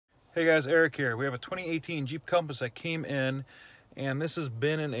Hey guys, Eric here. We have a 2018 Jeep Compass that came in, and this has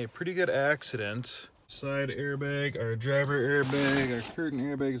been in a pretty good accident. Side airbag, our driver airbag, our curtain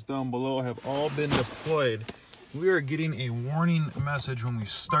airbags down below have all been deployed. We are getting a warning message when we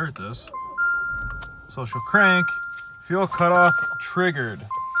start this. So she'll crank, fuel cutoff triggered.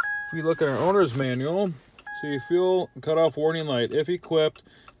 If we look at our owner's manual, see fuel cutoff warning light. If equipped,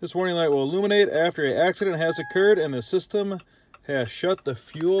 this warning light will illuminate after an accident has occurred and the system has shut the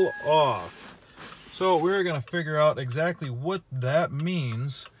fuel off. So we're going to figure out exactly what that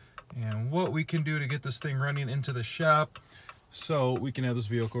means and what we can do to get this thing running into the shop so we can have this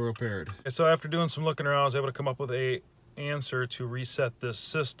vehicle repaired. So after doing some looking around, I was able to come up with a answer to reset this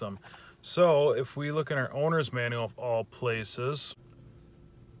system. So if we look in our owner's manual of all places,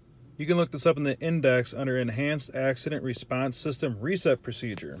 you can look this up in the index under Enhanced Accident Response System Reset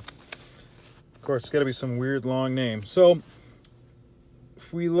Procedure. Of course, it's got to be some weird long name. So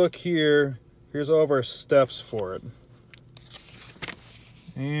if we look here, here's all of our steps for it.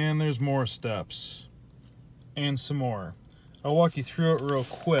 And there's more steps. And some more. I'll walk you through it real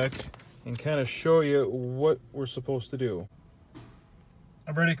quick and kind of show you what we're supposed to do.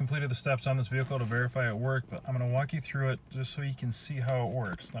 I've already completed the steps on this vehicle to verify it worked, but I'm going to walk you through it just so you can see how it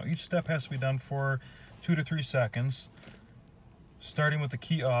works. Now each step has to be done for 2 to 3 seconds. Starting with the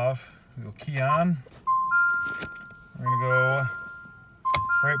key off, we'll key on. We're going to go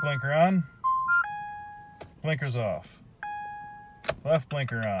right blinker on, blinkers off, left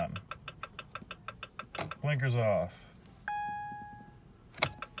blinker on, blinkers off,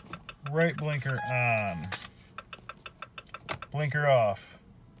 right blinker on, blinker off,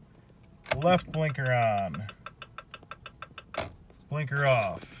 left blinker on, blinker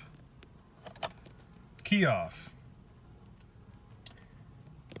off, key off.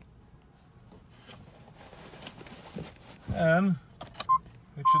 And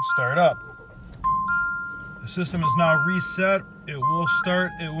it should start up. The system is now reset. It will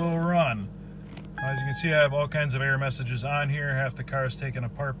start, it will run. As you can see, I have all kinds of error messages on here. Half the car is taken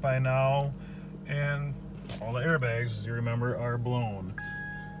apart by now, and all the airbags, as you remember, are blown.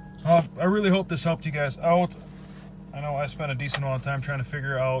 I really hope this helped you guys out. I know I spent a decent amount of time trying to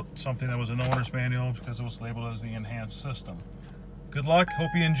figure out something that was an owner's manual because it was labeled as the enhanced system. Good luck, hope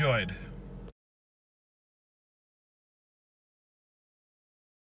you enjoyed.